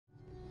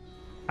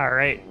All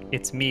right,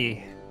 it's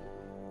me.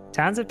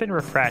 Towns have been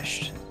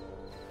refreshed.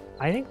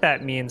 I think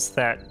that means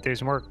that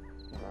there's more...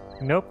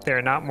 Nope, there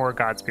are not more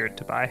God Spirit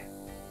to buy.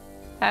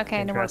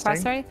 Okay, no more quests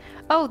Interesting. already?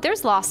 Oh,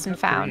 there's Lost and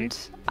Agreed.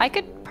 Found. I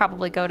could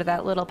probably go to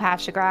that little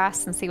patch of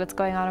grass and see what's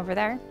going on over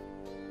there.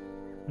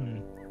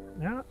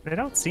 No, they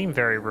don't seem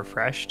very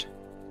refreshed.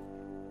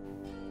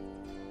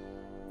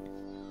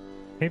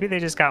 Maybe they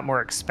just got more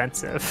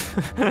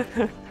expensive.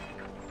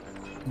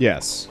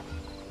 Yes.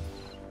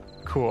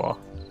 Cool.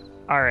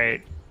 All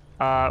right.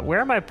 Where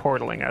am I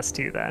portaling us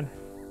to then?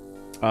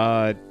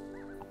 All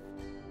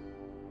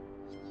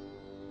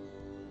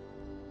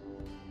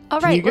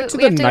Can right, you get to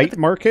we the have to night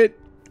market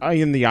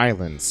in the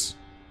islands?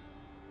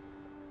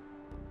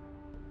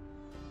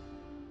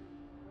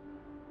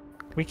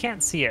 We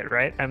can't see it,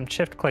 right? I'm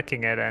shift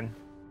clicking it in.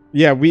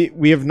 Yeah,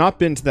 we have not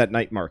been to that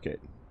night market.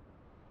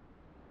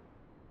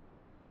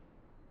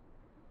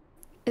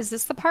 Is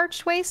this the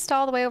parched waste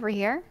all the way over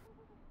here?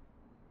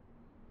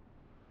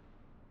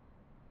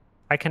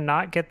 I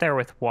cannot get there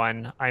with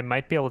one. I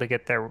might be able to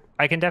get there.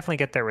 I can definitely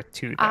get there with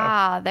two, though.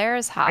 Ah,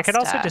 there's Hasta. I could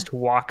also just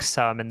walk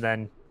some and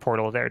then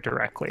portal there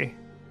directly.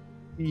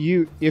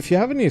 If you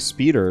have any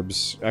speed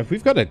herbs,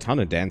 we've got a ton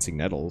of dancing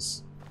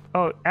nettles.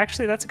 Oh,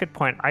 actually, that's a good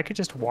point. I could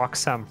just walk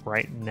some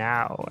right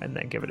now and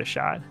then give it a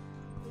shot.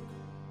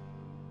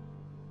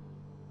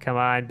 Come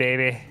on,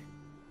 baby.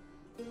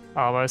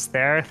 Almost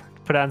there.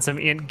 Put on some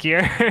int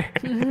gear.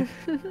 See,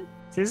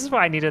 this is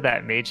why I needed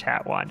that mage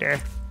hat, Wander.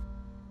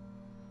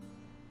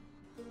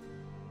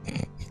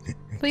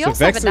 But you So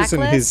also have a Vexer's in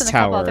necklace his and a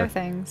couple tower. other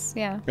things.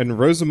 Yeah. And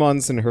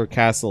Rosamond's in her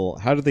castle.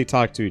 How do they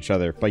talk to each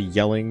other? By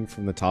yelling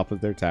from the top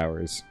of their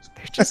towers.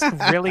 They're just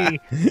really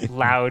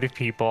loud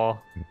people.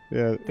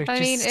 Yeah, They're I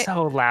mean, just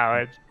so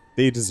loud.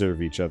 they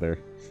deserve each other.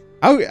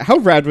 How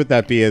rad would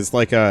that be as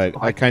like a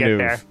I kind can of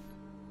get there.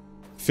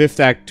 fifth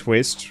act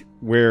twist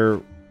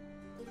where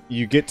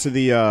you get to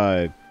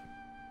the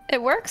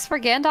It works for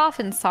Gandalf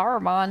and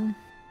Saruman.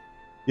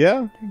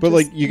 yeah, but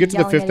like just you get to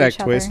the yelling fifth at act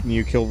each twist other. and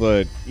you kill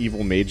the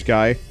evil mage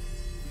guy.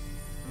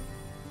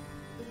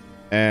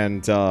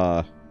 And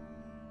let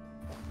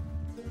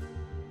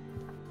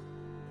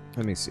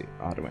me see.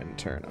 Auto end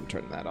turn. I'm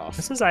turning that off.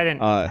 This is I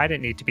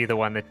didn't need to be the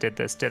one that did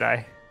this, did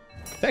I?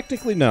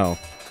 Technically no.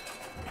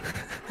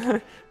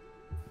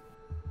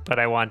 But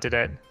I wanted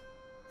it.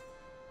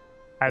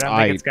 I don't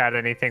think it's got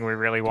anything we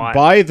really want.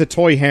 Buy the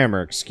toy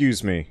hammer,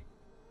 excuse me.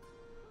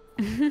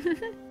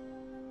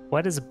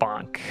 What is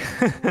bonk?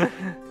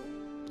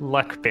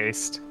 Luck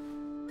based.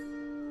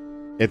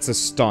 It's a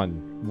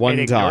stun. One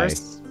It die.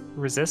 ignores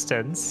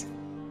resistance.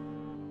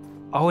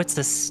 Oh, it's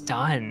a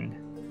stun.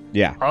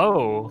 Yeah.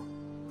 Oh.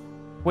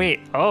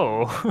 Wait,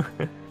 oh.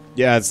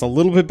 Yeah, it's a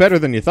little bit better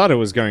than you thought it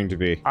was going to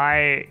be.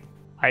 I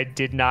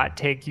did not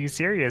take you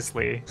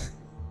seriously.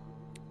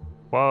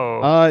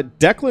 Whoa.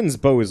 Declan's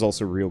bow is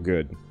also real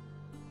good.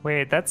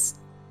 Wait, that's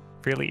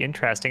really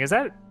interesting. Is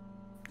that...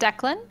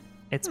 Declan?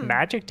 It's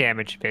magic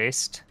damage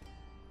based,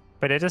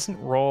 but it doesn't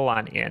roll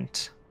on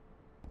int.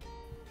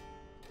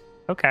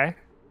 Okay.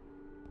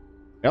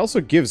 It also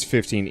gives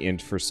 15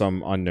 int for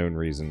some unknown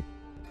reason.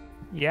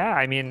 Yeah,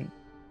 I mean,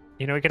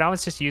 you know, we could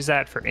always just use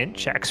that for int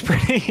checks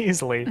pretty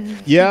easily.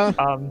 Yeah.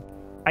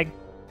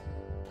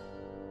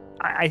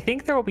 I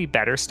think there will be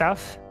better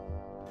stuff,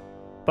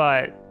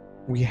 but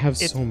We have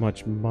so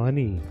much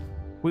money.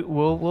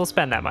 we'll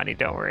spend that money.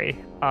 Don't worry.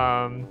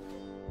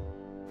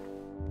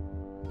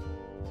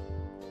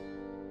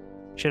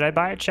 Should I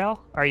buy it,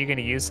 Shell? Are you going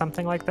to use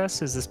something like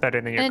this? Is this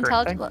better than your An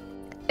current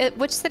thing?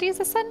 Which city is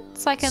this in?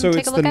 So I can So take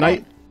it's a look the at night.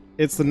 it.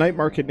 It's the night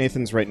market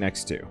Nathan's right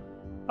next to.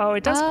 Oh,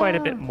 it does quite a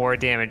bit Oh. more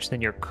damage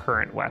than your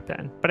current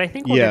weapon. But I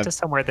think we'll Yeah. get to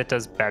somewhere that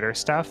does better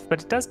stuff.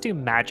 But it does do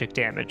magic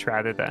damage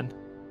rather than.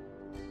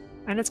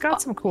 And it's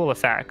got some cool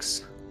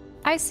effects,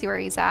 I see where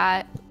he's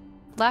at.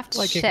 Left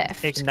like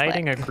shift.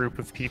 igniting click. a group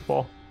of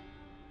people.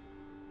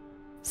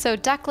 So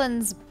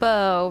Declan's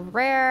bow,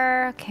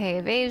 rare, okay,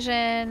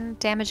 evasion,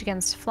 damage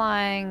against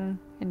flying,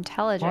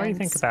 intelligence. While you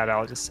think about it,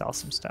 I'll just sell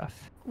some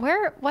stuff.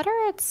 What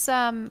are its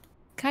can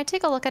I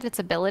take a look at its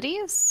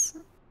abilities?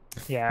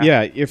 Yeah.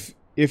 Yeah,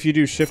 if you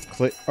do shift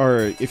click,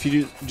 or if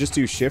you just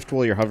do shift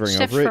while you're hovering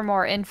Shift over for it.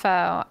 more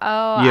info.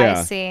 Oh, Yeah.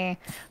 I see.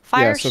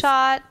 Fire so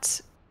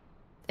shot,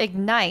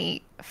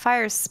 ignite,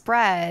 fire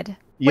spread.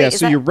 Yeah, Wait, is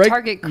so that your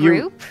target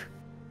group?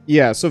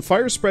 Yeah, so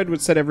fire spread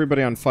would set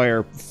everybody on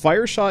fire.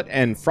 Fire shot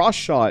and frost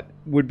shot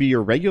would be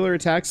your regular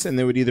attacks, and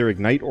they would either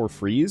ignite or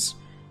freeze.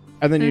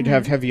 And then you'd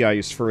have heavy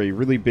ice for a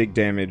really big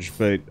damage,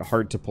 but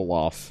hard to pull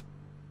off.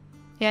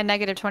 Yeah,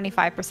 negative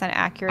 25%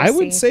 accuracy. I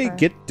would say for-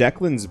 get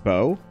Declan's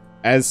bow.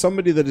 As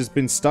somebody that has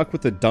been stuck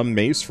with a dumb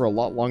mace for a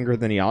lot longer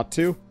than he ought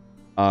to,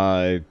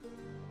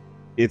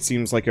 it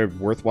seems like a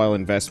worthwhile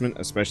investment,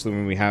 especially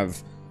when we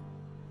have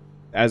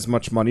as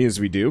much money as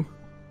we do.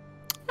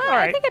 I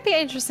Alright. think it'd be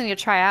interesting to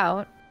try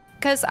out.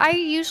 Because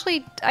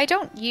I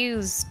don't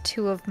use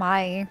two of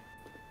my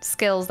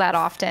skills that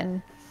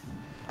often.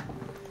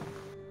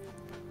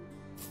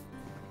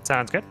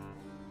 Sounds good.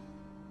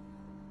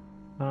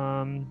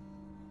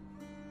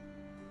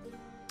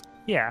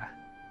 Yeah.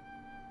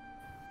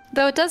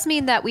 Though it does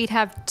mean that we'd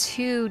have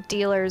 2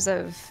 dealers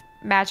of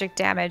magic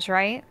damage,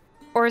 right?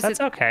 Or is That's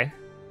it... okay.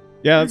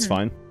 Yeah, that's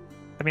fine.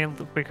 I mean,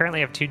 we currently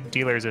have 2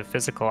 dealers of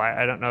physical.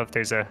 I don't know if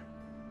there's a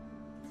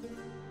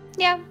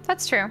Yeah,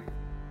 that's true.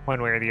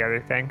 one way or the other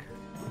thing.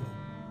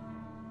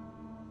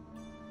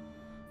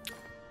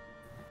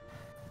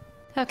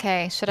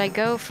 Okay, should I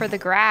go for the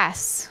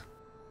grass?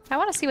 I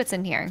want to see what's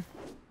in here.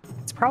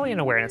 It's probably an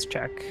awareness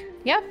check.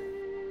 Yep.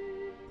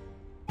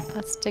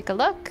 Let's take a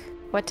look.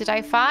 What did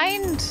I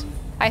find?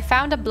 I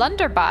found a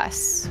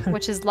blunderbuss,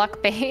 which is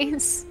luck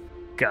base.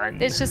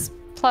 Gun. It's just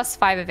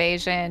 +5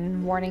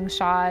 evasion, warning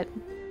shot.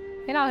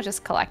 And I'll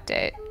just collect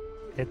it.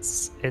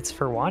 It's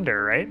for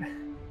Wander, right?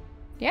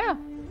 Yeah.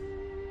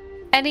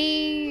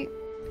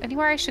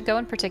 Anywhere I should go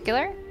in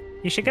particular?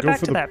 You should get Go back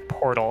for to the- that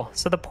portal.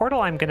 So the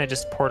portal, I'm gonna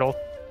just portal.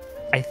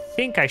 I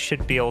think I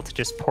should be able to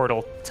just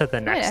portal to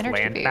the next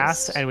energy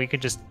landmass, boost. and we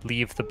could just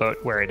leave the boat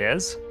where it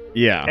is.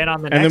 Yeah. And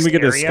on the then next we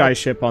get a area- sky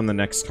ship on the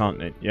next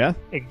continent, yeah?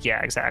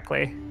 Yeah,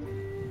 exactly.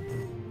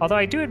 Although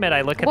I do admit,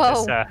 I look at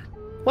Whoa. this.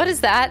 What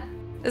is that?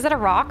 Is that a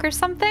rock or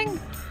something?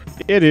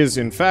 It is,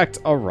 in fact,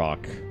 a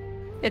rock.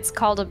 It's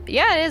called a...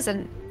 Yeah, it is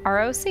an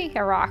ROC,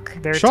 a rock.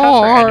 They're tougher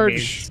Charge!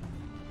 enemies.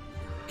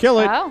 Kill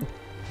it! Oh.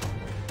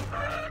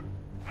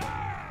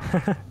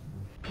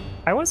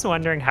 I was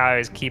wondering how I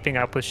was keeping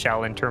up with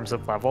Shell in terms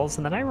of levels,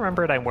 and then I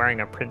remembered I'm wearing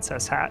a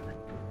princess hat.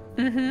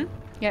 Mm-hmm.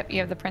 Yep, you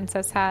have the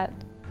princess hat.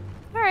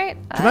 All right.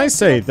 Can I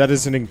say, that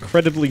is an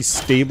incredibly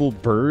stable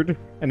bird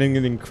and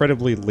an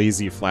incredibly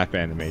lazy flap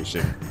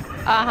animation.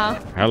 Uh-huh.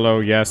 Hello,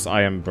 yes,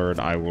 I am bird.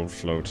 I will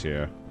float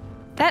here.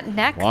 That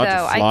neck, What?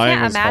 though, I Flying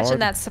can't is imagine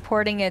hard? that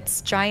supporting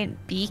its giant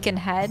beak and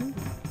head.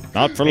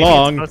 Not for Maybe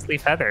long. It's mostly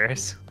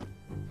feathers.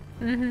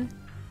 Mm-hmm.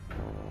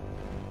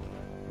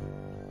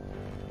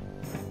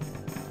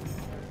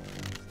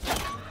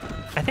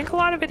 I think a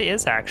lot of it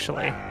is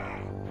actually.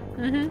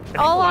 Mm-hmm. I think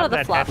A lot of the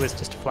that fluff. head was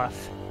just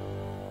fluff.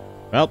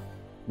 Well,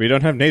 we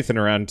don't have Nathan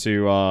around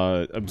to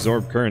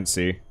absorb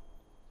currency.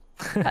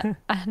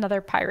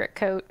 Another pirate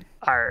coat.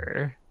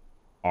 Arr.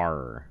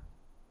 R.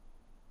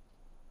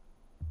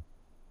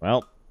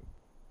 Well.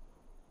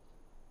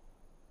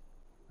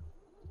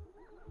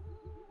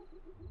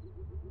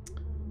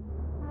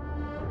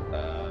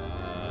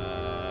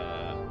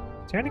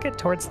 So you're gonna get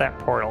towards that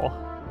portal.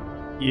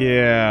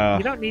 Yeah.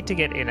 You don't need to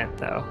get in it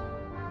though,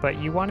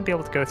 but you want to be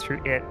able to go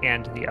through it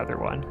and the other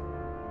one.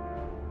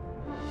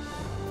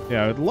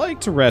 Yeah, I would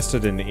like to rest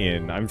at an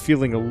inn. I'm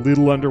feeling a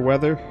little under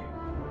weather.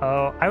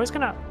 Oh, I was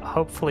gonna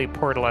hopefully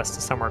portal us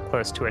to somewhere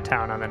close to a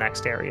town on the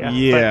next area.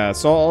 Yeah,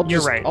 so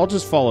you're right. I'll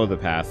just follow the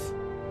path.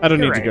 I don't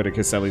You're need to go right. to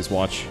Caselli's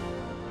watch.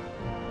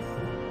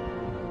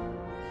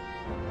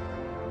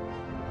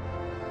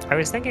 But I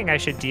was thinking I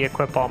should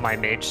de-equip all my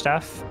mage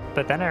stuff,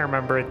 but then I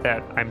remembered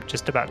that I'm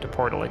just about to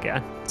portal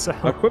again. So,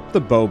 Equip the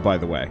bow, by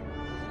the way.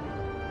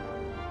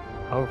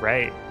 oh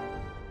right.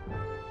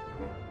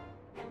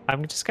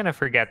 I'm just gonna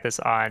forget this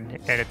on,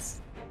 and it's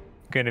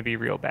gonna be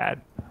real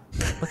bad.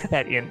 Look at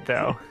that int,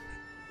 though.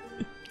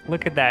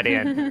 Look at that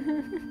int.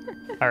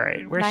 All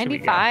right, where should we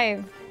go?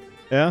 95.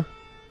 Yeah?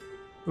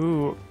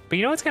 Ooh, but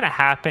you know what's gonna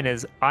happen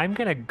is I'm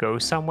gonna go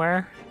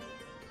somewhere,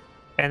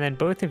 and then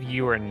both of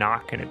you are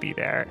not gonna be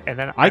there, and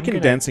then I I'm can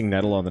gonna... Dancing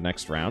Nettle on the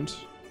next round.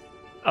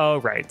 Oh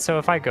right, so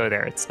if I go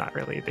there, it's not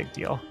really a big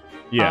deal.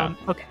 Yeah.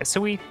 Okay, so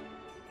we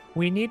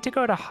need to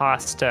go to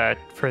Hosta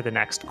for the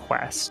next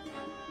quest.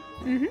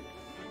 Mm-hmm.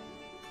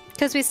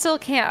 Because we still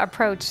can't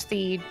approach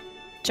the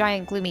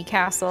giant gloomy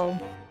castle.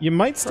 You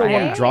might still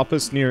want to Right? drop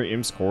us near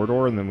Imps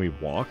Corridor and then we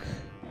walk.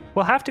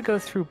 We'll have to go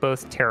through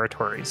both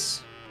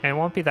territories, and it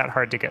won't be that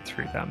hard to get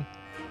through them.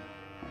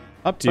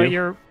 Up to But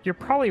you. you're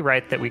probably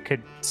right that we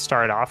could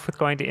start off with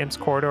going to Imps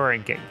Corridor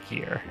and get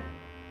gear.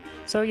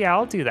 So yeah,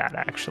 I'll do that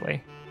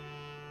actually.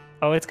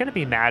 Oh, it's gonna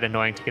be mad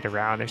annoying to get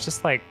around. There's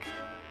just like,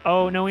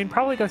 oh no, we can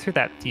probably go through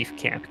that thief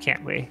camp,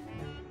 can't we?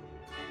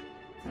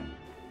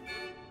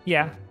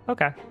 Yeah,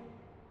 okay.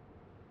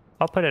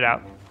 I'll put it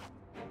out.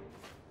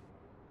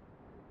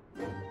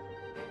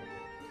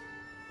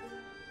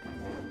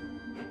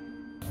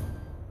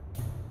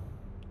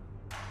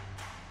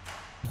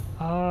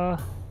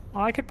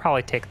 Well, I could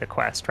probably take the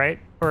quest, right?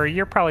 Or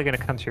you're probably going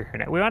to come through here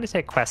now. We want to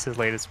take quests as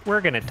late as...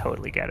 We're going to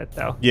totally get it,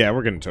 though. Yeah,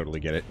 we're going to totally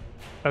get it.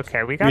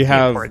 Okay, we got We the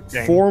have important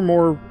thing. 4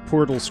 more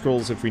portal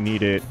scrolls if we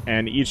need it,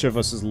 and each of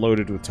us is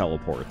loaded with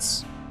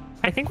teleports.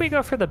 I think we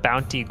go for the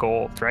bounty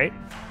gold, right?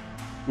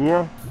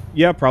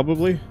 Yeah,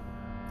 probably.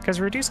 Because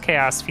reduced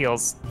chaos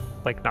feels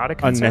like not a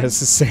concern.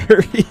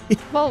 Unnecessary.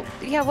 Well,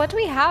 yeah, what do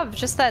we have?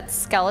 Just that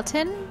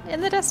skeleton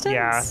in the distance?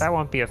 Yeah, that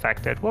won't be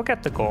affected. We'll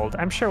get the gold.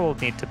 I'm sure we'll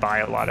need to buy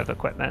a lot of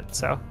equipment,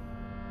 so...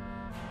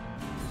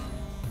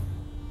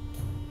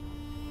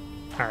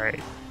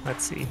 Alright,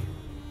 let's see.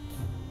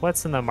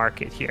 What's in the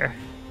market here?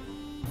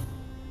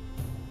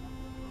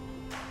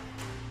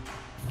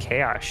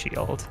 Chaos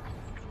Shield.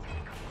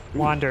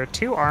 Wander,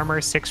 2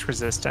 armor, 6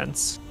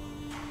 resistance.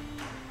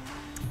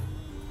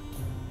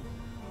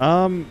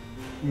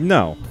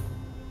 No.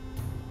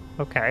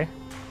 Okay.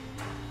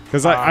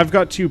 Because I've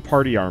got 2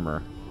 party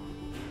armor.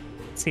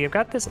 let's see. I've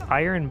got this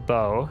iron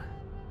bow,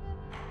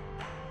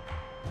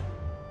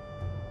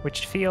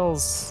 which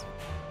feels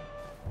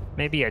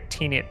maybe a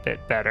teeny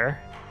bit better.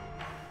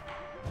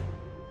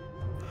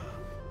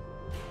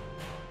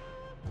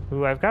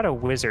 Ooh, I've got a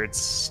wizard's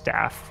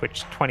staff,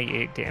 which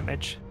 28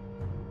 damage.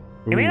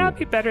 It may not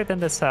be better than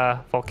this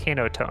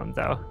volcano tome,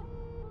 though.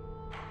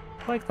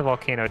 I like the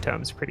volcano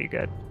tome's pretty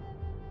good.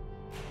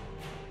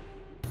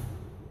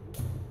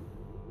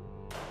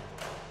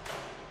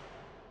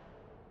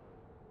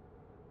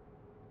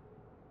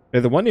 Yeah,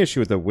 the one issue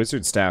with the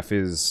wizard staff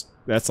is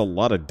that's a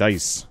lot of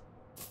dice.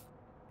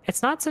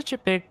 It's not such a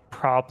big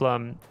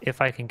problem if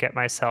I can get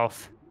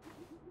myself...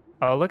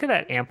 Oh, look at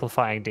that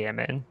amplifying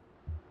damage.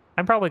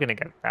 I'm probably going to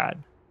get that.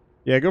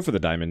 Yeah, go for the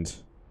diamond.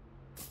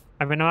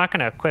 I mean, I'm not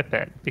going to equip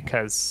it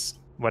because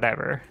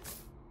whatever.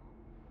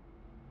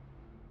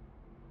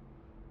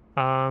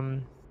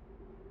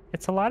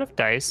 It's a lot of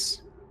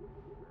dice.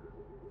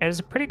 And it's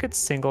a pretty good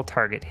single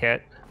target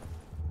hit.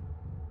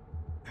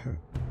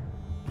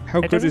 How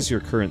good is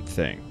your current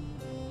thing?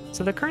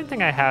 So the current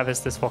thing I have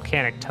is this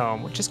volcanic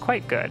tome, which is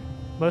quite good.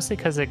 Mostly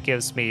because it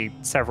gives me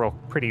several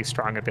pretty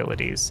strong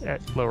abilities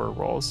at lower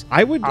rolls.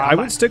 I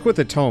would stick with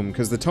the tome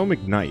because the tome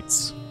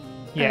ignites.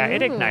 Yeah,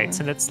 it ignites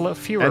and it's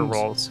fewer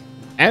rolls.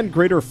 And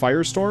Greater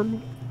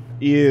Firestorm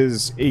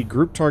is a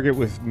group target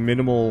with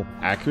minimal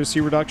accuracy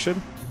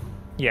reduction.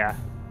 Yeah.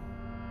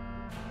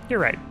 You're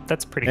right.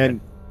 That's pretty good.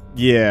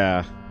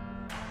 Yeah.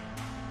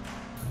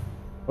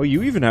 Oh,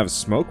 you even have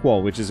Smoke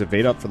Wall, which is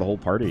evade up for the whole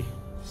party.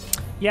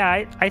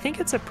 Yeah, I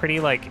think it's a pretty,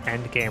 like,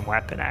 end-game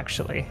weapon,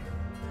 actually.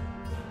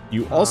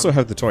 You also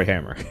have the Toy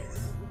Hammer.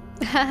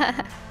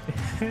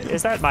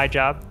 Is that my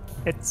job?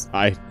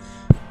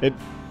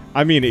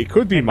 I mean, it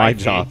could be my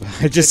job.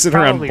 I just sit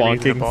around bonking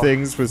reasonable.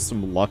 things with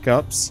some luck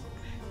ups.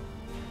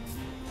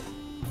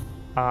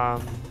 So I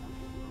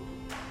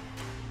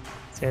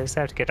just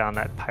have to get on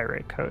that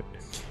pirate coat.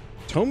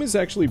 Tome is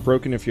actually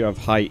broken if you have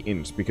high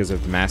int because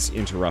of mass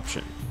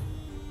interruption.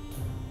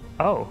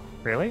 Oh,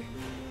 really?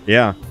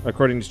 Yeah,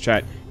 according to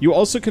chat. You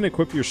also can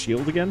equip your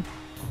shield again.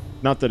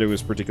 Not that it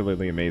was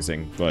particularly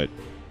amazing, but...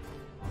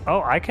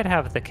 Oh, I could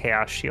have the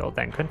Chaos Shield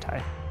then, couldn't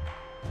I?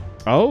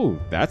 Oh,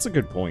 that's a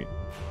good point.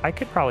 I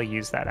could probably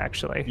use that,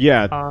 actually.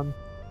 Yeah. I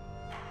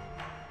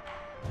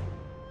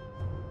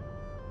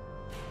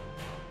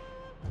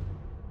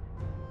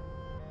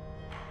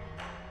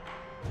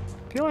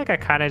feel like I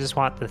kind of just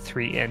want the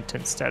 3 int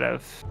instead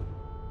of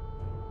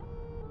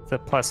the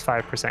plus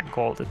 5%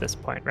 gold at this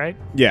point, right?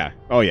 Yeah.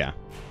 Oh, yeah.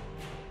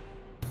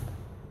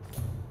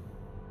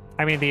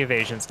 I mean, the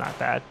evasion's not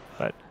bad,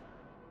 but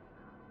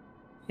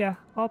yeah,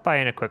 I'll buy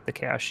and equip the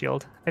Chaos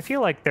Shield. I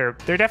feel like they're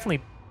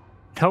definitely...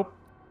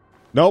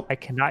 Nope. I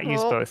cannot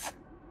use both.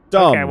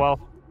 Dumb. Okay, well,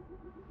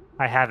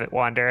 I have it,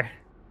 Wander.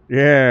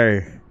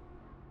 Yay.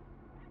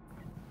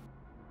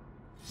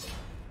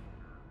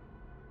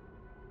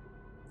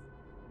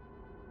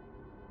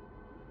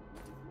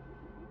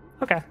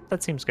 Okay,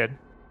 that seems good.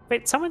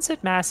 Wait, someone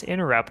said mass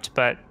interrupt,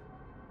 but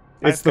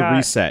it's the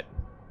reset.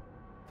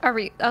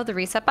 The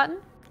reset button?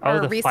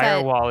 Oh, the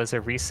firewall is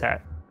a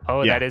reset.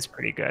 Oh, yeah. That is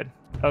pretty good.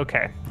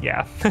 Okay,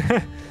 yeah.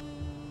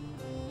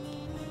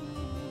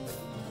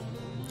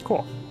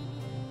 Cool.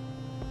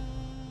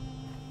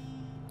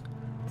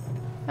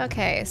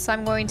 Okay, so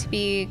I'm going to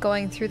be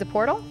going through the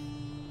portal?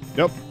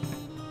 Yep.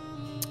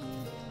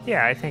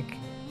 Yeah, I think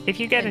if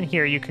you get in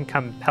here, you can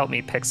come help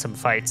me pick some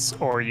fights,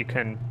 or you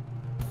can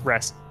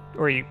rest,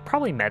 or you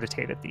probably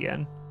meditate at the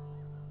end.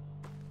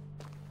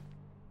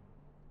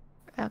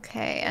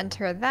 Okay,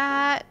 enter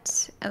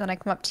that, and then I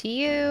come up to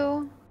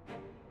you.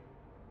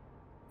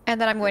 And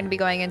then I'm going to be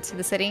going into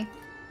the city.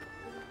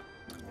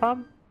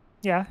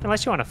 Yeah,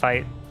 unless you want to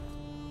fight.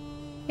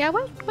 Yeah,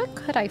 what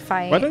could I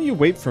fight? Why don't you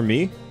wait for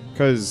me?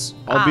 Because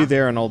I'll be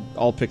there and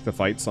I'll pick the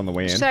fights on the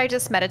way in. Should I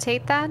just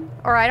meditate then?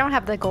 Or I don't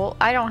have the gold.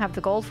 I don't have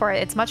the gold for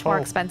it. It's much more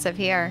expensive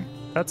here.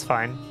 That's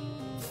fine.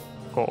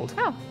 Gold.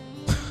 Oh.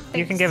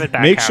 You can give it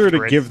back. Make sure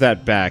to give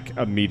that back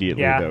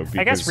immediately, though.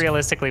 I guess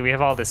realistically, we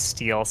have all this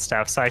steel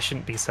stuff, so I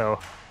shouldn't be so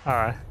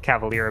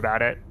cavalier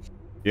about it.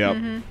 Yep.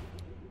 Mm-hmm.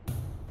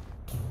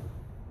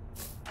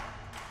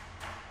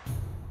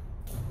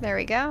 There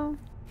we go.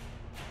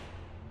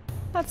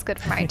 That's good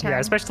for my turn. Yeah,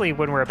 especially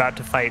when we're about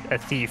to fight a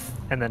thief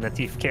and then a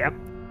thief camp.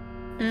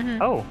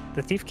 Mm-hmm. Oh,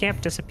 the thief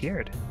camp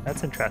disappeared.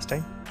 That's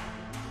interesting.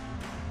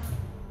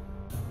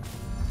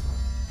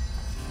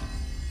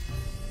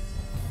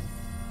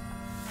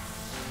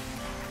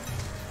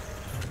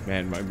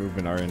 Man, my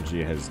movement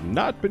RNG has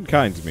not been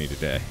kind to me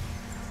today.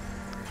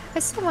 I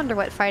still wonder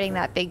what fighting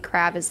that big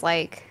crab is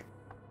like.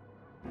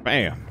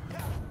 Bam.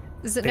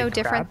 Is it no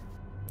different?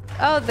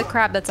 Oh, the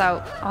crab that's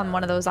out on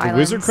one of those islands.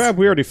 The wizard crab?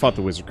 We already fought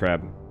the wizard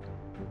crab.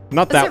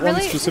 Not that one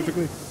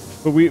specifically,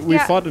 but we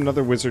fought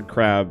another wizard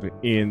crab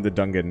in the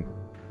dungeon.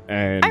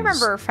 And I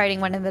remember fighting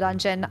one in the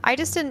dungeon. I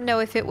just didn't know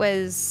if it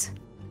was...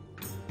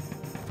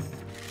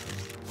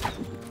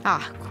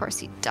 Ah, of course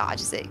he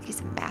dodges it.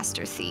 He's a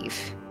master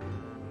thief.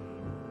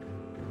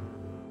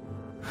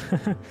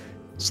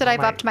 Should I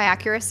have upped my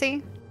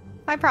accuracy?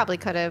 I probably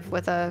could have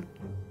with a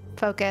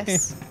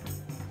Focus.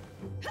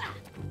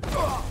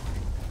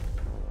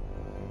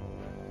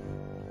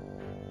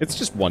 It's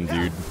just one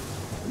dude.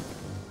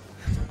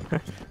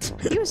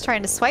 He was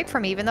trying to swipe for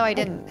me even though I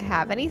didn't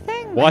have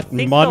anything. What I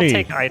think money?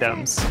 they'll take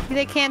items.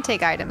 They can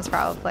take items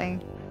probably.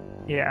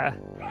 Yeah.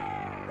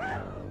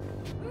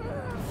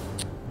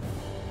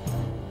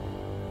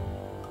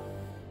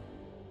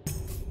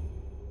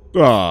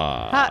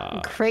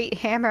 Ah, great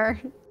hammer.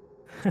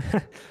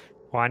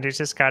 Wander's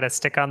just gotta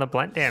stick on the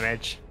blunt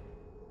damage.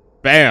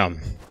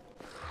 Bam!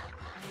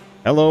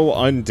 Hello,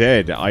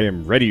 undead. I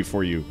am ready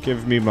for you.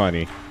 Give me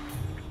money.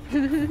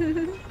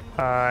 Should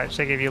I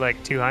give you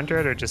like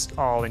 200 or just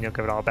all and you'll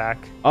give it all back?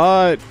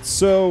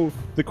 So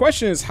the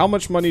question is, how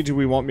much money do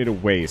we want me to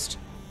waste?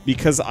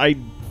 Because I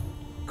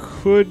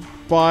could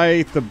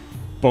buy the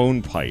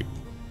bone pipe.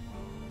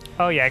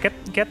 Oh yeah,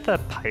 get the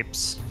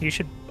pipes. You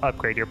should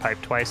upgrade your pipe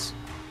twice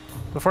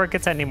before it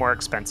gets any more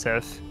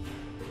expensive.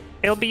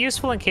 It'll be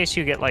useful in case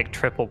you get like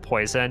triple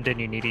poisoned and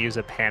you need to use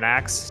a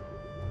panaxe.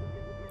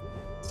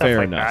 Stuff Fair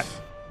like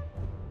enough.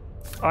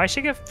 that. Oh, I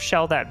should give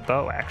Shell that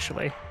bow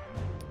actually.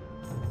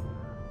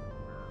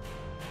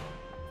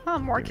 Oh,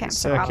 more Give me a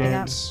camps are popping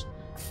up. second.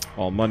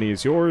 All money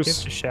is Give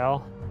yours. to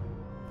Shell.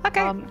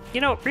 Okay.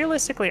 You know,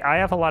 realistically, I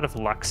have a lot of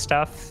luck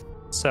stuff,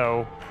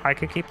 so I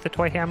could keep the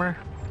toy hammer.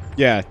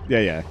 Yeah.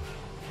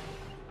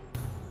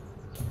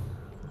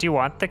 Do you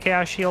want the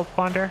Chaos Shield,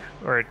 Wander?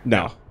 Or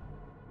No.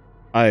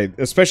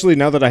 Especially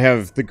now that I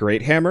have the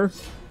Great Hammer.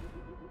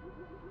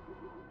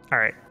 All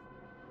right.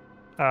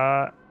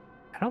 I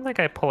don't think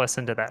I pull us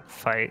into that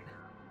fight.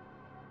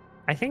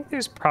 I think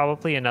there's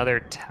probably another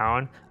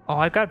town. Oh,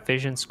 I've got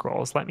vision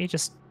scrolls. Let me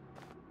just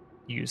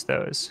use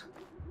those.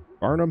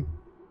 Barnum.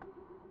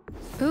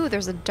 Ooh,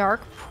 there's a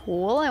dark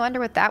pool. I wonder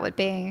what that would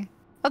be.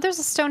 Oh, there's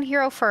a stone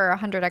hero for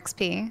 100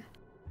 XP.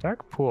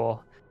 Dark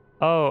pool.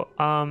 Oh,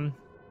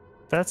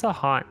 that's a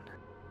haunt.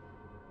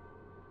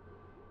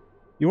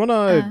 You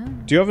wanna?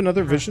 Do you have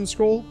another vision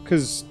scroll?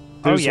 Because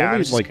there's I only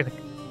was just like. gonna,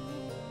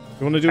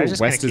 You want to do I a was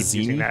just gonna West keep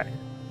using Azini? that.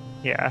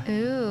 Yeah.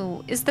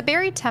 Ooh, is the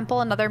Buried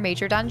Temple another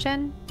major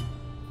dungeon?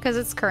 Because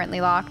it's currently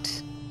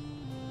locked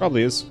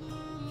Probably is.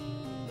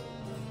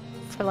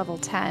 for level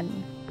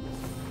 10.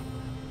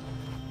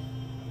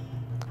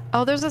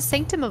 Oh, there's a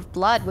Sanctum of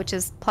Blood, which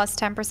is plus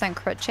 10%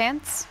 crit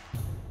chance.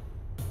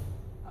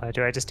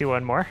 Do I just do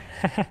one more?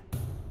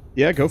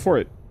 Yeah, go for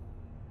it.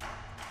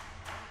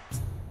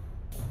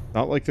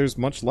 Not like there's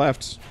much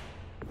left.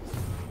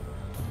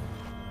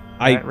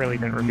 That really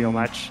didn't reveal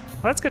much.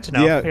 Well, that's good to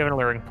know. Yeah. We have an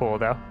alluring pool,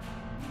 though.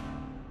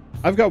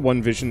 I've got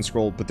one vision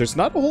scroll, but there's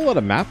not a whole lot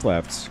of map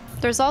left.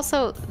 There's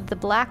also the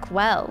Black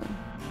Well.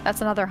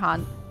 That's another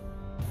haunt.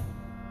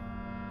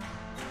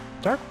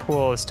 Dark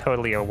pool is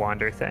totally a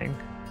Wander thing.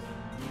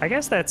 I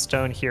guess that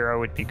stone hero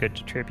would be good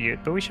to tribute,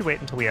 but we should wait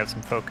until we have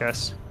some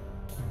focus.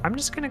 I'm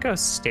just gonna go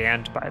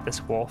stand by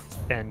this wolf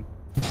and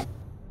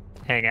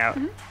hang out,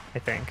 I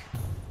think.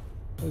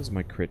 What is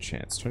my crit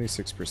chance?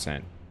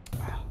 26%.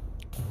 Wow.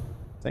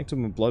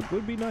 Sanctum of Blood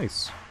would be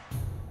nice.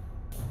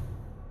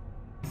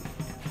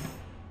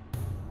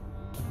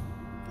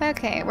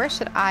 Okay, where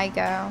should I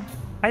go?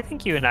 I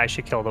think you and I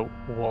should kill the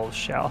wolf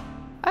shell.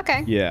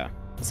 Okay. Yeah.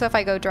 So if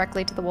I go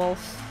directly to the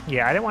wolf.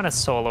 Yeah, I didn't want to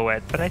solo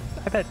it, but I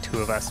bet two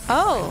of us.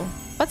 Oh,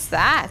 what's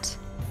that?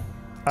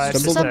 It's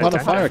Stumbled just upon a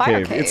fire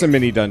fire cave. It's a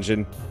mini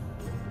dungeon.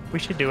 We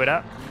should do it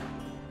up.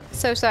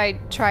 So should I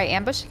try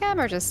ambushing him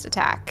or just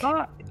attack?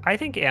 I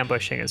think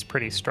ambushing is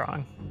pretty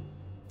strong.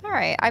 All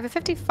right, I have a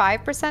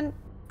 55%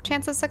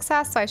 chance of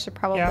success, so I should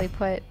probably Yeah.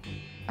 put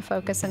a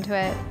focus into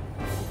it.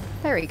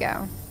 There we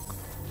go.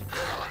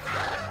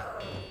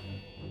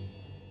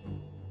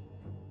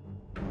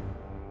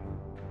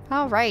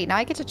 All right, now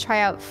I get to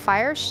try out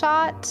fire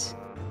shot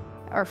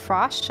or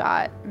frost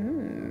shot.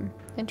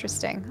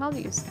 Interesting. Let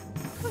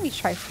me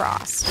try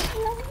frost.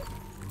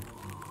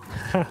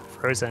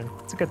 Frozen.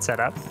 It's a good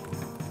setup.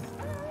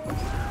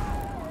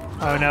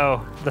 Oh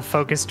no, the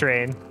focus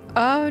drain.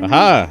 Oh no.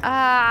 Aha!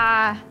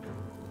 Ah.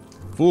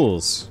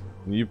 Fools.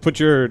 You put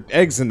your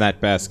eggs in that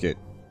basket.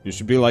 You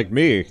should be like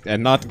me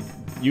and not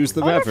use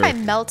them I wonder ever. if I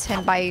melt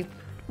him by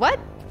what?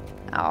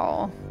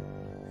 Oh.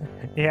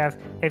 Yeah,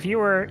 if you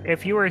were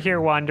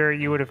here, Wander,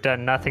 you would have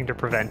done nothing to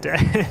prevent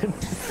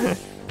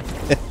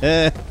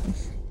it.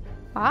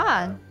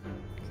 Ah.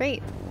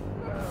 Great.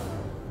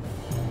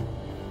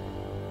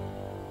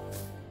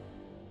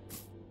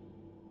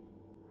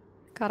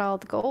 Got all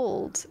the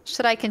gold.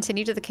 Should I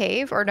continue to the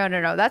cave? Or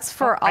no. That's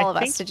for all of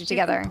us to do You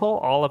together. can pull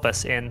all of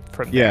us in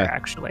from Yeah. there,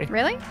 actually.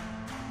 Really?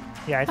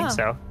 Yeah, I think Oh.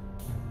 so.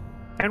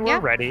 And we're Yeah,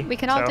 ready. We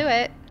can all do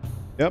it.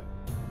 Yep.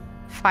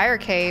 Fire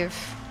cave.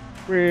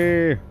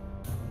 Whee.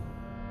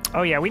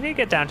 Oh yeah, we need to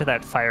get down to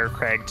that fire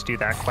crag to do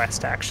that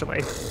quest,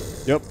 actually.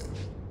 Yep.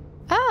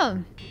 Oh.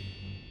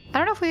 I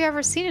don't know if we've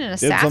ever seen an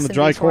assassin Dibs on the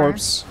dry before.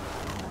 corpse.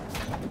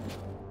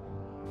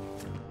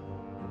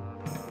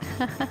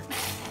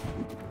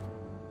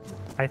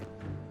 I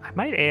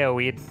might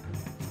AoE.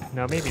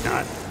 No, maybe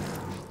not.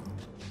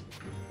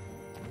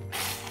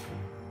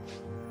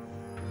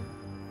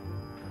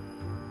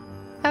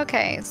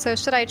 Okay, so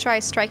should I try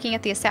striking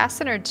at the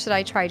assassin, or should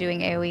I try doing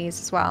AoEs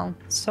as well?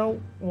 So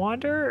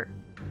Wander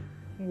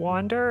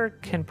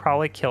can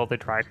probably kill the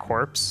dry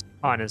corpse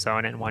on his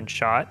own in one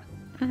shot.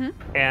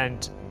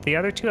 And the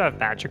other two have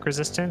magic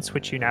resistance,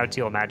 which you now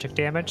deal magic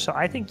damage. So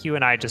I think you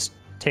and I just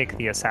take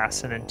the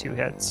assassin in 2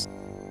 hits.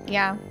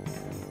 Yeah.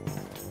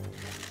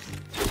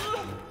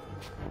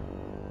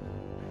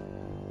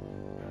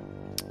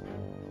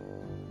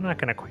 I'm not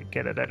gonna quite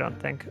get it, I don't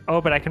think. Oh,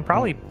 but I can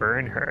probably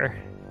burn her.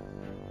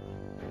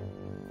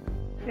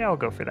 Yeah, I'll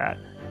go for that.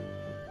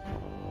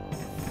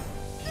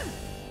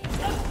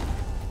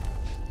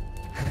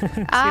 See if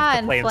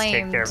the flames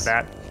take care of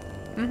that.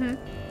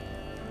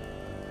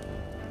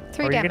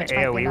 3 Are you damage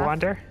gonna might be AoE enough.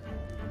 Wander?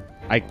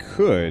 I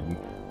could.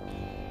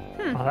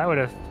 Oh, that would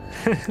have.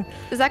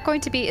 Is that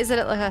going to be, is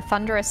it like a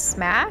thunderous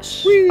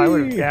smash? I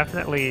would have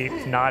definitely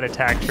not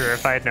attacked her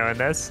if I had known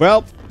this.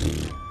 Well,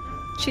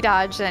 She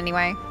dodged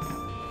anyway.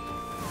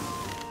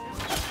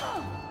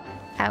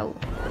 Ow.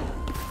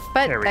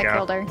 But There we that go.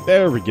 killed her.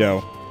 there we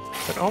go.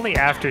 But only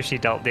after she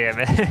dealt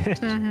damage.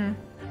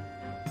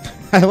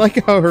 I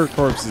like how her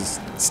corpse is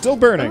still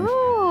burning.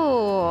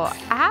 Ooh,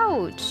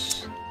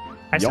 ouch.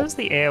 I suppose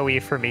the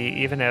AoE for me,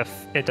 even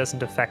if it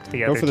doesn't affect the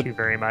Go other for the- two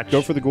very much.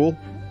 Go for the ghoul.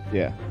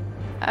 Yeah.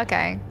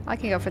 Okay, I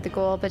can go for the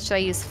ghoul, but should I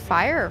use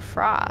fire or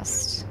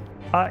frost?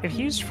 If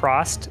you use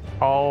Frost,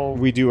 I'll...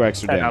 We do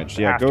extra Set up damage.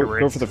 Yeah, go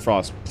afterwards. for the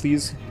frost.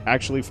 Please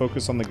actually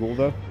focus on the ghoul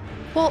though.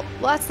 Well,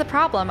 that's the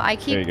problem. I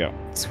There you keep go.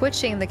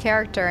 switching the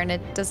character and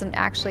it doesn't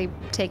actually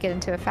take it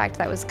into effect.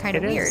 That was kind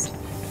of It weird. is.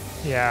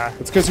 Yeah.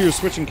 It's because you were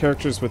switching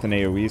characters with an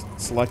AoE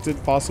selected,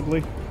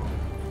 possibly.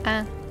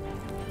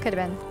 Could have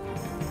been.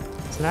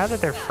 So now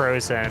that they're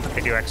frozen, I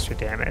do extra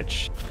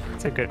damage.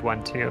 It's a good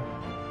one, too.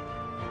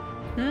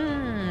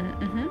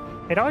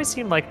 It always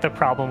seemed like the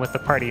problem with the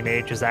party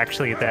mage is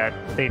actually that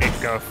they didn't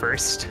go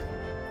first.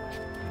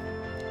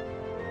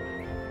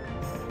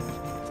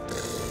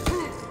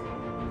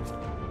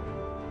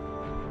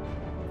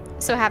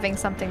 So having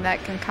something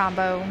that can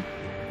combo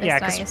is Yeah,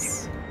 'cause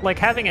nice. Like,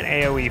 having an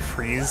AoE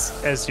freeze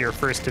as your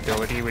first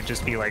ability would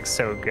just be, like,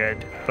 so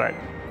good, but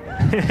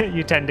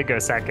you tend to go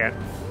second.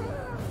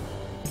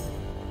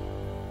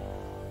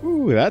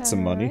 Ooh, that's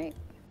some money. Alright.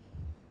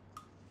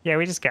 Yeah,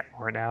 we just get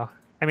more now.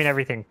 I mean,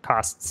 everything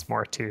costs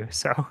more, too,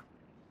 so...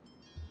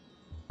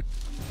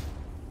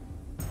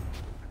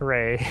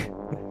 Hooray.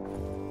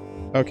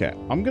 Okay,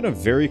 I'm gonna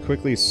very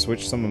quickly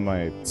switch some of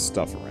my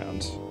stuff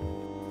around.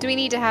 Do we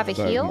need to have a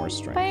So I have heal more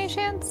strength. by any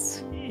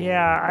chance?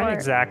 Yeah, I'm Or-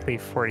 exactly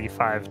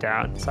 45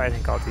 down, so I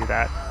think I'll do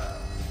that.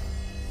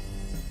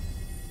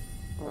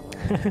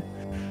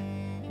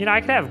 You know,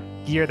 I could have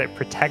gear that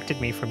protected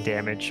me from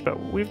damage, but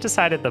we've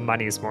decided the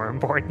money's more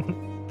important.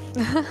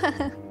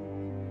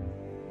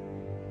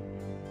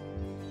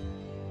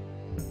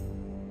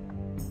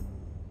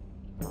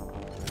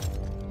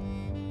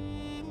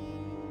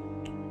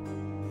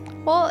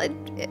 Well,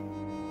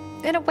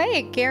 in a way,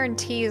 it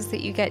guarantees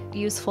that you get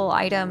useful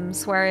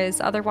items, whereas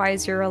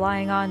otherwise you're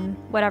relying on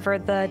whatever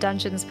the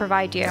dungeons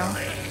provide you.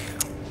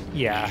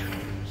 Yeah.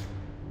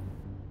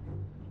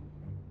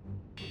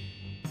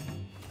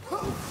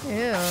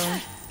 Ew.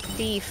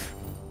 Thief.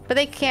 But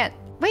they can't.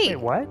 Wait, Wait,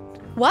 what?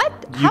 what?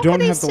 You How can don't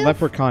they have the still...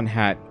 leprechaun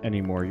hat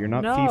anymore. You're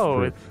not No,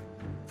 thief-proof.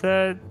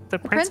 the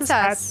princess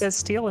hat princess. says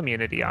steal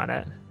immunity on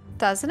it.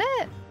 Doesn't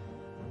it?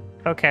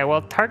 Okay,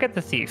 well, target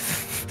the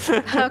thief.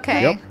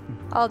 Okay. Yep.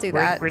 I'll do We're,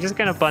 that. we're just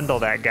gonna bundle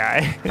that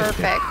guy.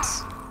 Perfect.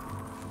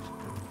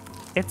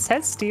 It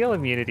says steal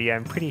immunity,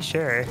 I'm pretty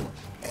sure.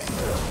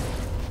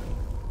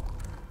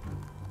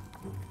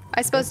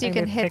 I suppose you thing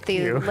can they hit picked the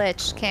you.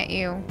 lich, can't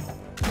you?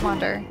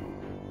 Wander.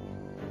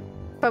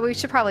 But we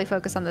should probably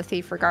focus on the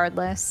thief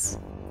regardless,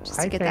 just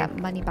to I get that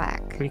think- money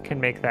back. We can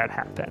make that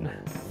happen.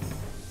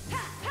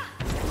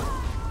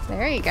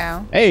 There you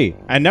go. Hey,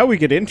 and now we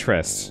get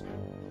interest.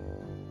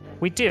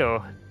 We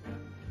do.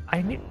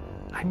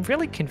 I'm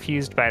really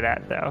confused by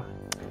that, though.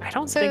 I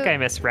don't So- think I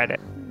misread it.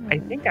 I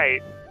think I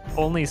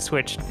only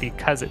switched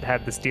because it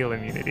had the steal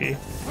immunity.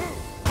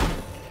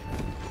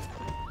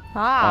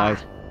 Ah,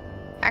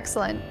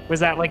 excellent. Was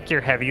that like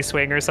your heavy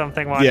swing or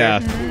something, Wander? Yeah,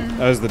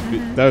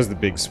 that was the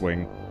big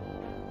swing.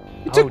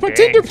 You Oh, took my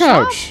dang. Tinder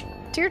pouch.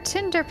 Dear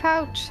Tinder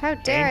pouch, how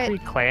dare Angry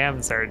it?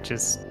 clams are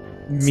just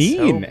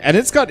Mean, So- and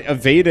it's got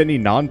evade any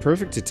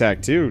non-perfect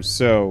attack too.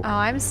 So Oh,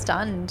 I'm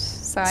stunned,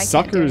 so I can't do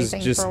suckers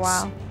anything just for a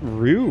while.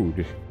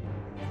 rude.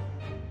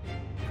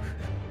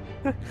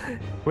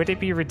 Would it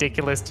be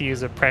ridiculous to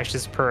use a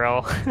precious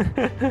pearl?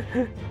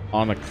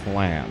 On a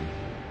clam.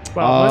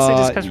 Well, mostly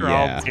just because we're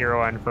yeah. all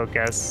 0 on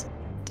focus.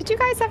 Did you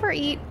guys ever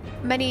eat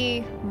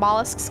many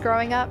mollusks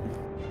growing up?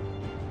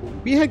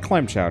 We had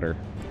clam chowder.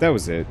 That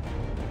was it.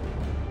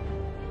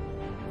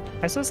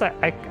 I suppose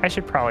I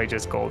should probably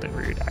just golden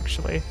root,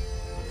 actually.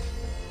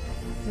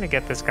 I'm gonna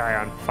get this guy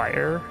on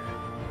fire.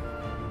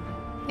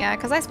 Yeah,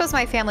 because I suppose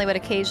my family would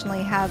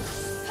occasionally have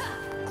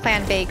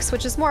clam bakes,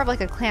 which is more of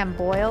like a clam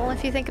boil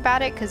if you think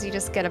about it, because you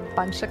just get a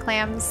bunch of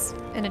clams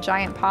in a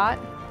giant pot.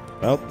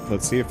 Well,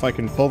 let's see if I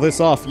can pull this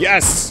off.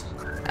 Yes!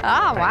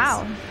 Ah,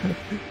 Nice.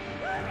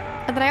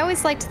 wow. And then I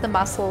always liked the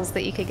mussels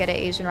that you could get at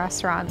Asian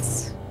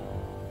restaurants.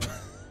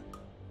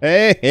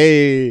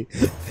 Hey,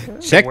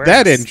 check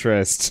that works.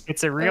 interest.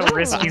 It's a real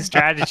risky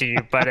strategy,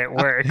 but it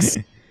works.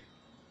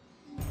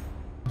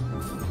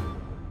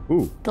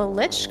 Ooh. The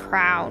Lich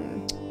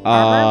Crown.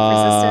 Armor,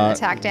 resistant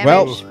attack damage,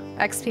 well,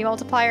 XP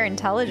multiplier,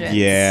 intelligence.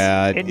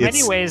 Yeah, In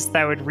many ways,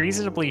 that would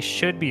reasonably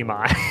should be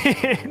mine.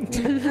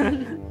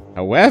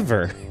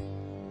 However,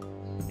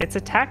 it's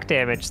attack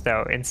damage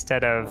though,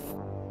 instead of.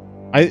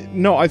 I think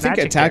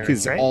Magic attack damage,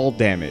 is right? all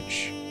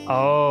damage.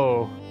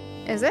 Oh,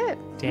 Is it?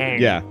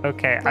 dang. Yeah.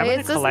 Okay, I'm It gonna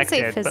doesn't collect say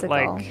it, but physical.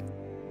 like,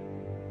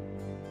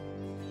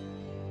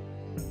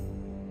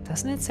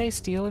 doesn't it say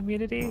steel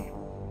immunity?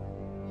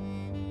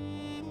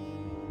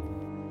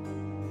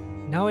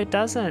 No, it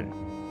doesn't.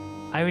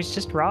 I was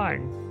just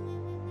wrong.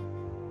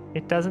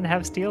 It doesn't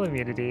have steel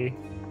immunity.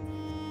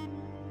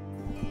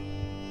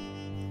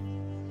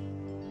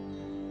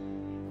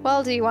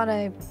 Well, do you want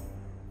to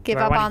give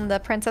Do I up wanna- on the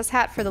princess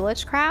hat for the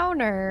Lich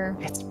Crown, or?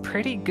 It's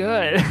pretty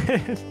good.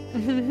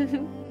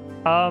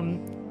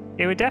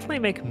 It would definitely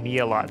make me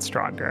a lot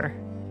stronger.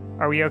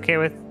 Are we okay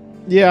with?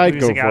 Yeah, I'd go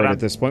Losing for out it on- at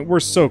this point. We're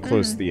so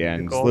close to the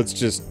end. gold. Let's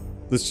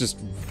just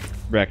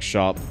wreck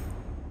shop.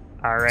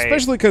 All right.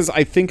 Especially because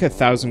I think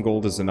 1,000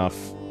 gold is enough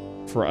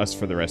for us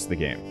for the rest of the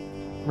game.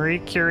 Marie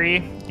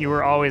Curie, you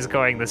were always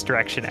going this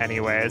direction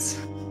anyways.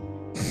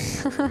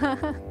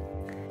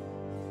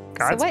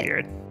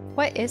 Godspeed.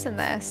 What is in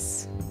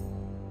this?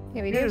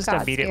 Yeah, we You do just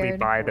immediately Godspeed.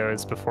 buy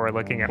those before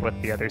looking at what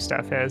the other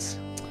stuff is.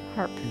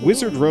 Harpoon.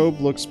 Wizard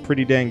robe looks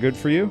pretty dang good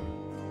for you.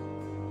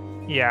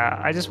 Yeah,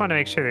 I just want to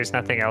make sure there's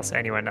nothing else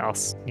anyone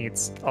else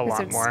needs a lot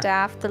Wizard more.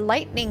 staff. The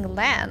lightning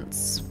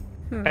lance.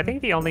 I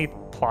think the only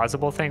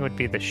plausible thing would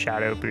be the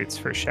shadow boots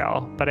for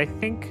Shell, but I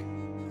think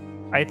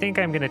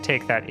I'm gonna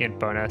take that int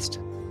bonus.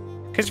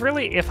 Because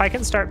really, if I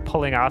can start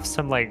pulling off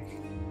some like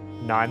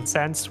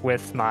nonsense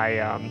with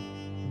my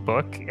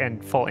book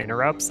and full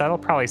interrupts, that'll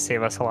probably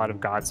save us a lot of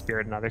God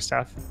Spirit and other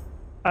stuff.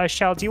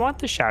 Shell, do you want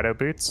the shadow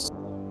boots?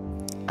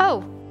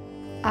 Oh,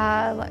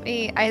 let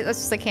me. I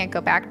just can't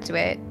go back to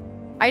it.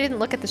 I didn't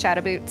look at the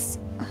shadow boots.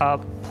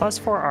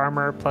 +4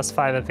 armor,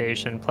 +5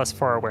 evasion,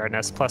 +4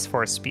 awareness,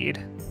 +4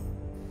 speed.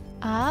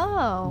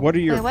 Oh. What are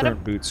your Wait,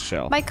 current boots,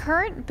 Shell? My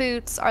current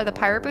boots are the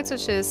pirate boots,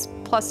 which is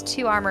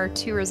 +2 armor,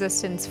 2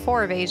 resistance,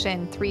 4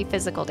 evasion, 3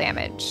 physical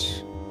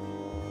damage.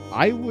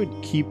 I would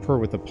keep her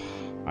with the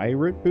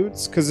pirate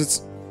boots because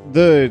it's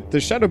the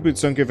shadow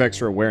boots don't give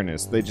extra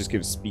awareness; they just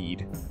give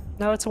speed.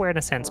 No, it's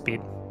awareness and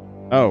speed.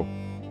 Oh,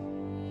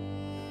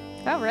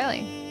 Oh,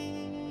 really?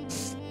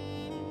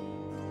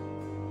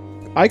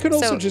 I could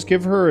also So- just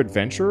give her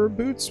adventurer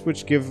boots,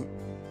 which give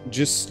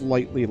just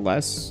slightly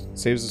less,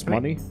 saves us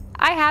money.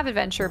 I have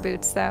adventure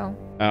boots though,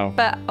 Oh,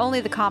 but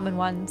only the common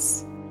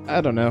ones.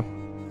 I don't know.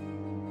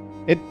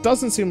 It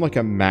doesn't seem like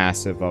a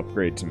massive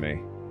upgrade to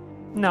me.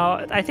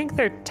 No, I think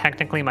there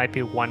technically might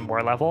be one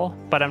more level,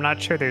 but I'm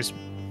not sure there's.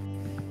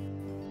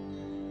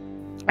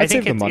 I I'd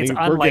think save the money. it's We're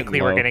unlikely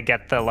getting we're low. going to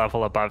get the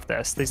level above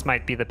this. These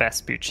might be the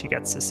best boots she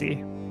gets to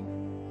see.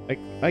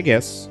 I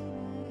guess.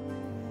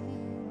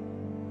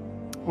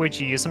 Would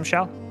you use them,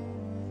 Shell?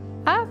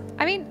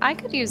 I mean, I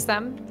could use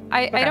them.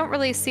 I Okay. don't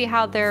really see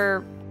how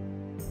they're.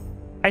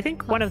 I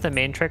think one of the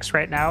main tricks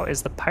right now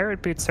is the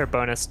pirate boots are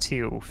bonus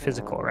to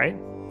physical, right?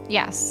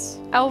 Yes.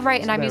 Oh, right,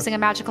 and So I'm they're- using a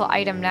magical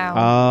item now.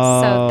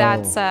 Oh. So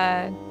that's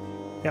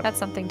Yep. that's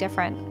something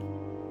different.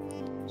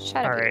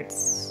 Shadow All right.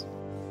 boots.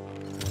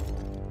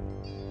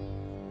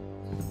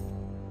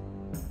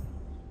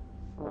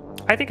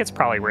 I think it's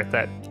probably worth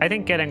it. I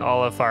think getting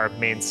all of our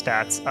main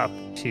stats up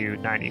to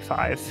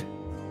 95.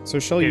 So,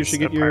 Shell, you Is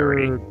should a get your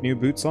priority. new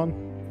boots on.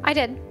 I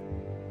did.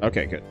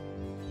 Okay, good.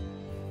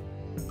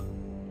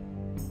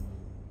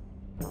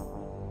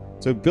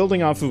 So,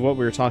 building off of what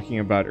we were talking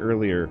about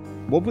earlier,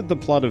 what would the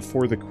plot of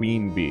For the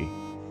Queen be?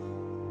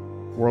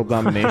 World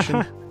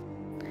domination?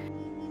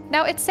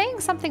 Now it's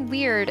saying something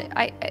weird.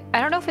 I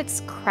don't know if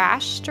it's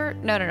crashed or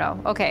no.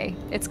 Okay,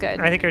 it's good.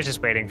 I think it was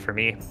just waiting for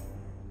me.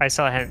 I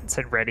still hadn't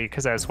said ready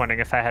because I was wondering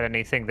if I had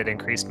anything that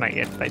increased my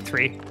int by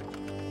 3.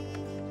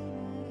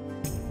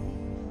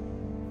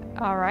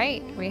 All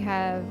right, we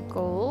have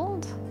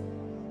gold.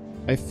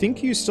 I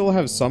think you still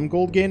have some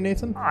gold gain,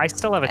 Nathan? I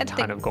still have a I ton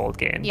think- of gold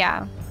gain.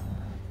 Yeah.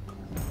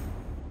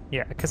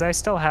 Yeah, because I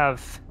still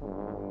have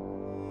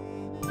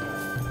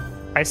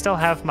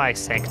my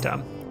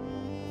sanctum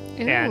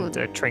Ooh, and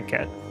a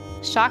trinket.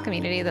 shock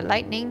immunity, the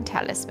lightning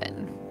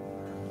talisman.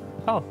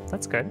 Oh,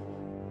 that's good.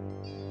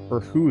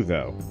 For who,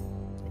 though?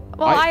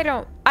 Well, I- I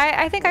don't.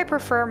 I think I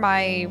prefer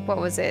my what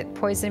was it?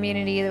 Poison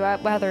immunity.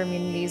 What other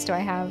immunities do I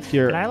have?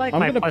 Here, And I like I'm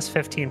my gonna... plus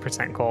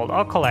 15% gold.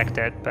 I'll collect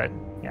it, but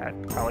yeah,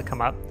 it'd probably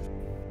come up.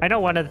 I know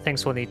one of the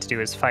things we'll need to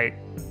do is fight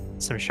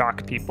some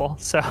shock people,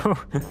 so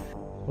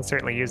we'll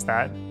certainly use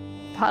that.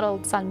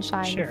 Puddled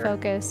sunshine, Sure.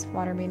 focus,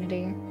 water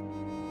immunity.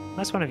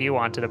 Unless one of you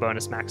wanted a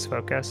bonus max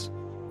focus.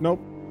 Nope.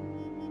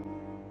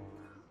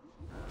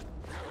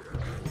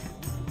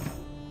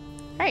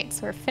 All right,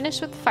 so we're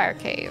finished with the fire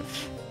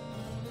cave.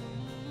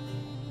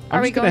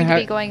 Are we going to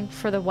be going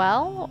for the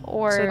well,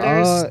 or?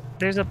 So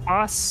there's a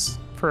boss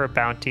for a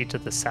bounty to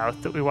the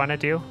south that we want to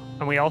do,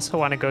 and we also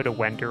want to go to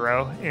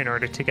Wanderbots in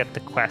order to get the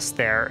quest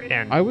there.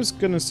 And I was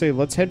gonna say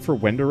let's head for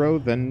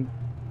Wanderbots, then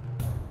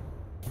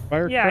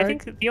Firecrag? Yeah, I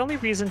think the only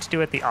reason to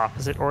do it the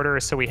opposite order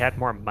is so we had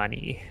more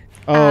money.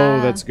 Oh,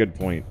 that's a good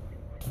point.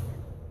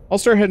 I'll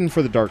start heading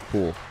for the Dark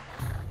Pool.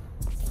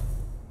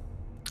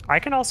 I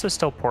can also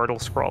still portal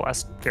scroll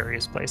us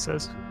various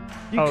places.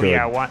 You could.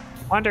 Yeah,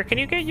 Wander, can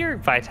you get your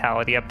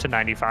vitality up to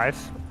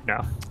 95?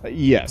 No.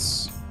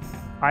 Yes.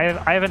 I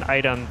have an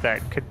item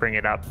that could bring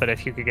it up, but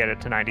if you could get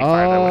it to 95,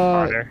 I wouldn't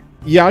bother.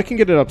 Yeah, I can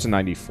get it up to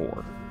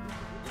 94.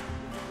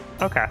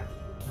 Okay.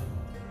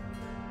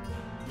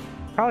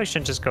 Probably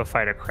shouldn't just go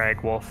fight a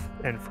Crag Wolf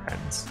and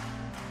friends.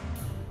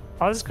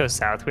 I'll just go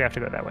south. We have to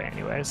go that way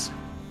anyways.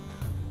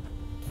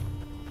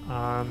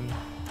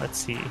 Let's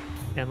see.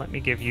 And let me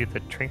give you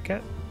the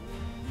trinket.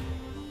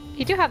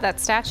 You do have that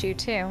statue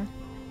too.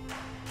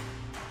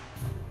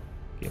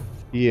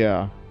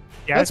 Yeah.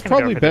 Yeah, that's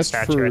probably best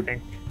for I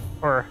think.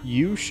 Or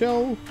you,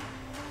 Shell?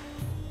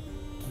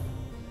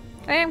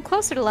 I am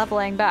closer to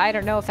leveling, but I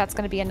don't know if that's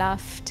going to be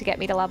enough to get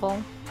me to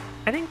level.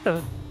 I think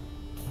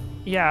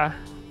yeah.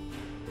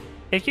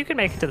 If you can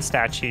make it to the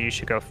statue, you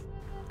should go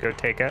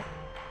take it.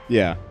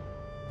 Yeah.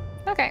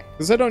 Okay.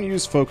 Because I don't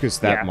use focus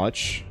that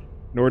much,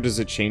 nor does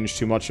it change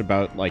too much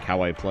about like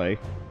how I play.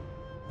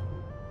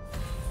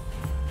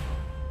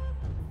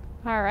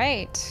 All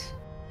right.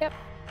 Yep.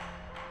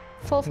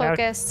 Full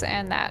focus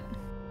and that.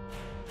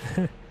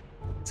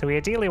 So we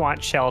ideally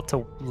want Shell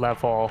to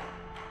level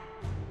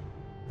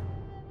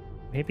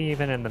maybe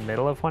even in the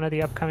middle of one of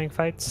the upcoming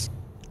fights.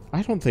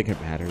 I don't think it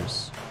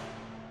matters.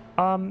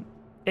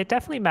 It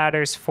definitely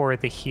matters for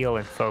the heal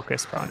and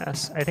focus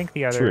bonus. I think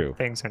the other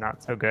things are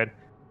not so good.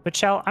 But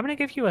Shell, I'm going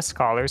to give you a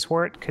Scholar's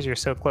Wort because you're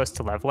so close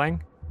to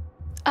leveling.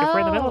 If we're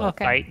in the middle of a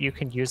fight, you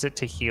can use it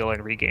to heal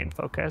and regain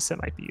focus.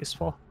 It might be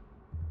useful.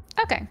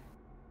 Okay.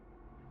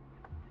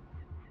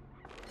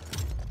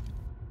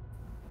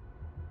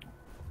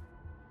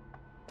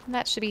 And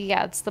that should be,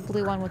 yeah, it's the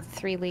blue one with the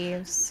 3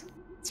 leaves.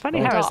 It's funny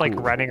how I was like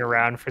running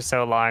around for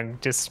so long,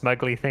 just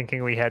smugly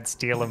thinking we had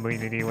steel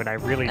immunity when I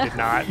really did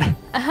not.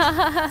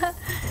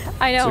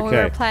 I know, we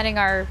were planning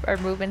our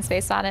movements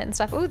based on it and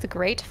stuff. Ooh, the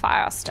great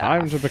fire stuff.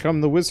 Time to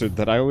become the wizard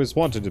that I always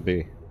wanted to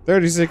be.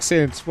 36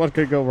 inch, what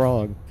could go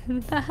wrong?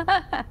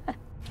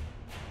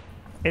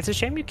 It's a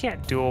shame you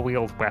can't dual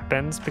wield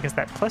weapons, because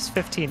that plus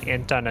 15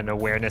 int on an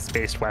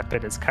awareness-based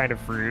weapon is kind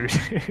of rude.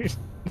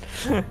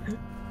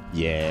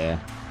 Yeah.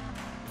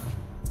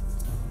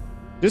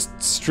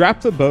 Just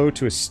strap the bow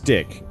to a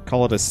stick.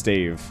 Call it a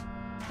stave.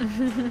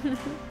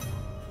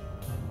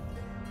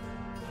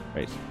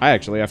 Right. I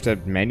actually have to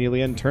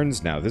manually end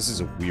turns now. This is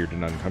a weird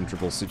and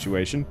uncomfortable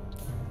situation.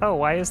 Oh,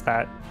 why is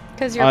that?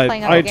 Because you're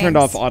playing other I games. turned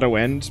off auto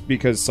end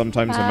because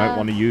sometimes I might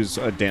want to use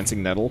a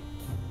dancing nettle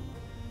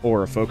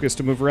or a focus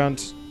to move around.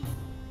 Do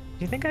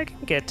you think I can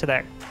get to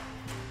that?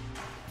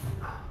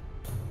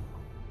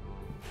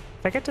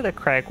 If I get to the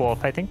Crag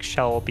Wolf, I think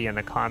Shell will be in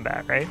the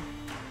combat, right?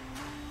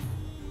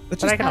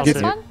 Let's but I can also...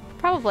 This one?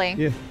 Probably.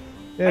 Yeah.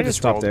 Yeah, I just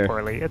stop rolled there.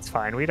 poorly. It's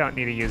fine. We don't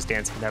need to use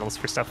dancing nettles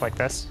for stuff like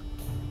this.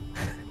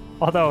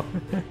 Although,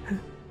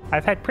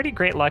 I've had pretty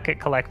great luck at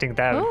collecting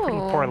them. Pretty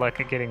poor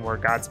luck at getting more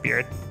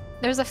Godspeared.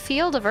 There's a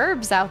field of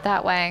herbs out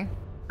that way.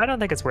 I don't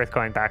think it's worth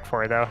going back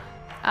for, though.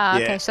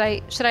 Okay,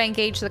 should I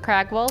engage the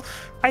Crag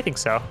Wolf? I think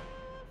so.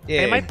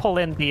 Yeah. It might pull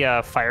in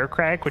the Fire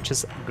Crag, which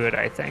is good,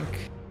 I think.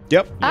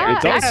 Yep. Yeah,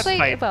 it does.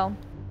 Actually, well,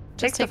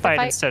 take the fight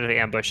instead of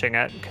ambushing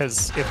it,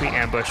 because if we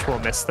ambush, we'll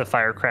miss the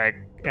Fire Crag,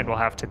 and we'll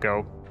have to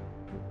go.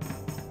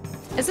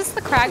 Is this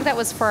the Crag that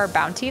was for our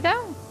bounty,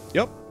 though?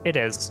 Yep. It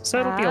is. So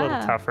it'll be a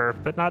little tougher,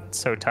 but not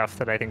so tough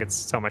that I think it's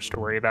so much to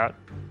worry about.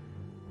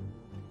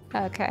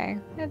 Okay.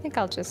 I think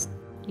I'll just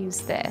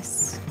use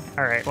this.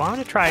 All right. Well, I'm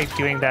going to try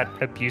doing that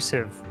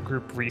abusive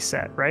group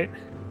reset, right?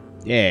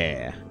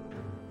 Yeah.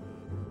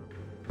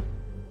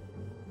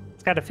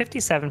 It's got a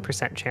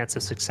 57% chance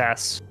of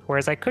success,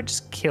 whereas I could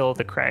just kill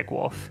the Crag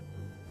Wolf.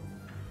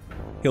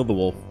 Kill the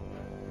wolf.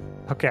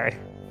 Okay.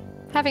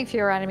 Having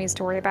fewer enemies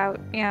to worry about,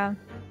 yeah.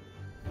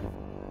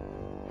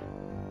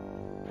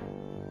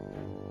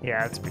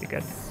 Yeah, it's pretty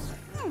good.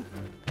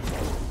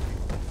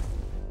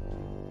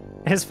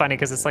 It's funny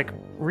because it's like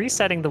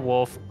resetting the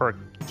wolf or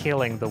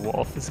killing the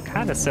wolf is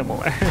kind of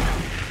similar.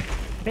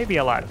 Maybe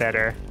a lot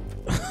better.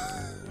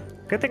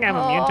 Good thing I'm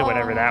immune to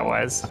whatever that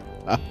was.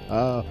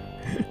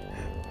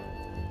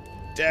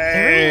 Damn.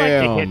 They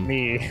really like to hit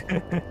me.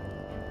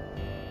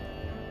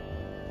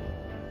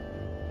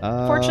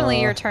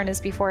 Fortunately, your turn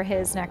is before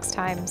his next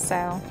time,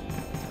 so...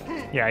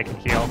 Yeah, I can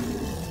heal.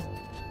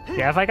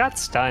 Yeah, if I got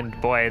stunned,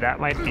 boy, that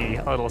might be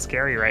a little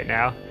scary right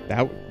now.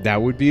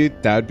 That would be a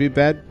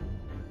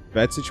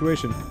bad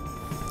situation.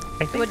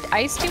 Would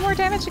ice do more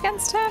damage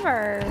against him,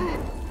 or?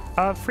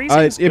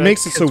 Freezing's it good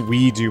makes it so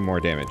we do more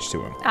damage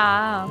to him.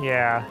 Ah.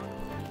 Yeah.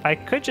 I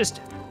could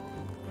just...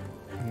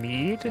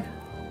 Mead?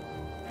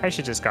 I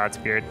should just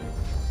Godspeared.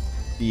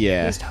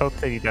 Yeah. Just hope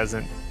that he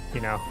doesn't,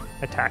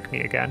 attack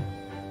me again.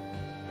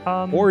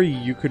 Or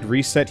you could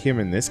reset him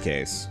in this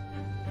case.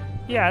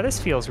 Yeah, this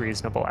feels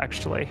reasonable,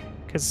 actually.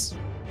 Because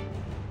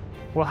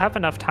we'll have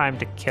enough time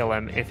to kill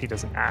him if he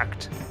doesn't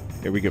act.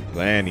 Yeah, we get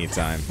plenty of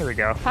time. Here we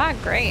go. Ah,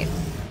 great.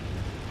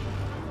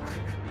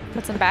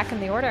 Puts him back in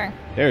the order.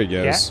 There he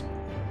goes.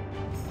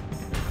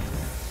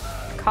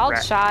 Called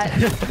Right. shot.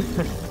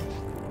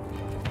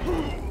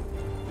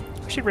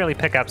 We should really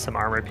pick up some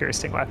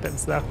armor-piercing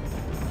weapons, though.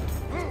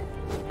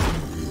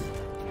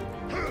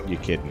 You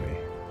kidding me?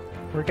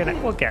 We'll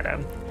get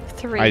him.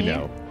 3. I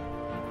know.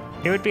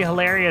 It would be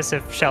hilarious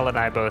if Shell and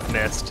I both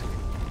missed.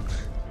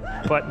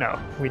 But no,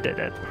 we did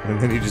it. And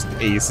then he just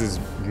aces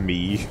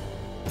me.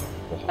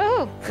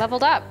 Oh,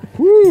 leveled up.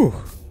 Woo!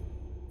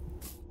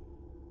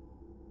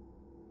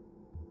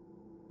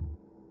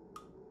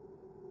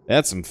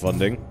 That's some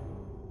funding.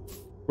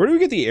 Where do we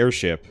get the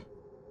airship?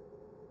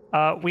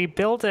 We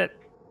build it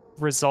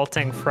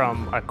resulting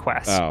from a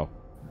quest. Oh.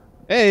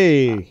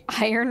 Hey!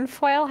 Iron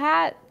foil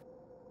hat?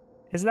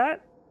 Is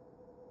that?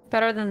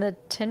 Better than the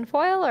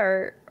tinfoil,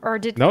 or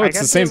did No, I it's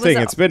the guess same was thing.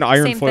 it It's been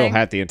iron same foil thing?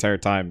 hat the entire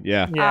time.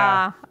 Yeah.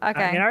 Yeah. Ah,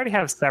 okay. I mean, I already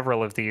have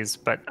several of these,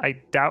 but I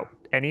doubt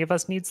any of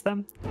us needs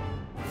them.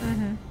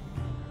 Mm-hmm.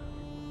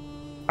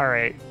 All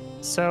right.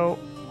 So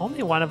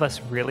only one of us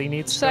really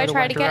needs Should I to go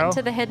try to to get Wendero.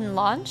 into the hidden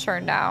launch,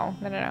 or no?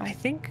 No. I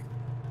think.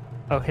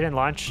 Oh, hidden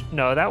launch?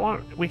 No, that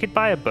won't. We could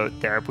buy a boat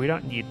there, but we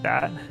don't need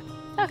that.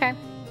 Okay.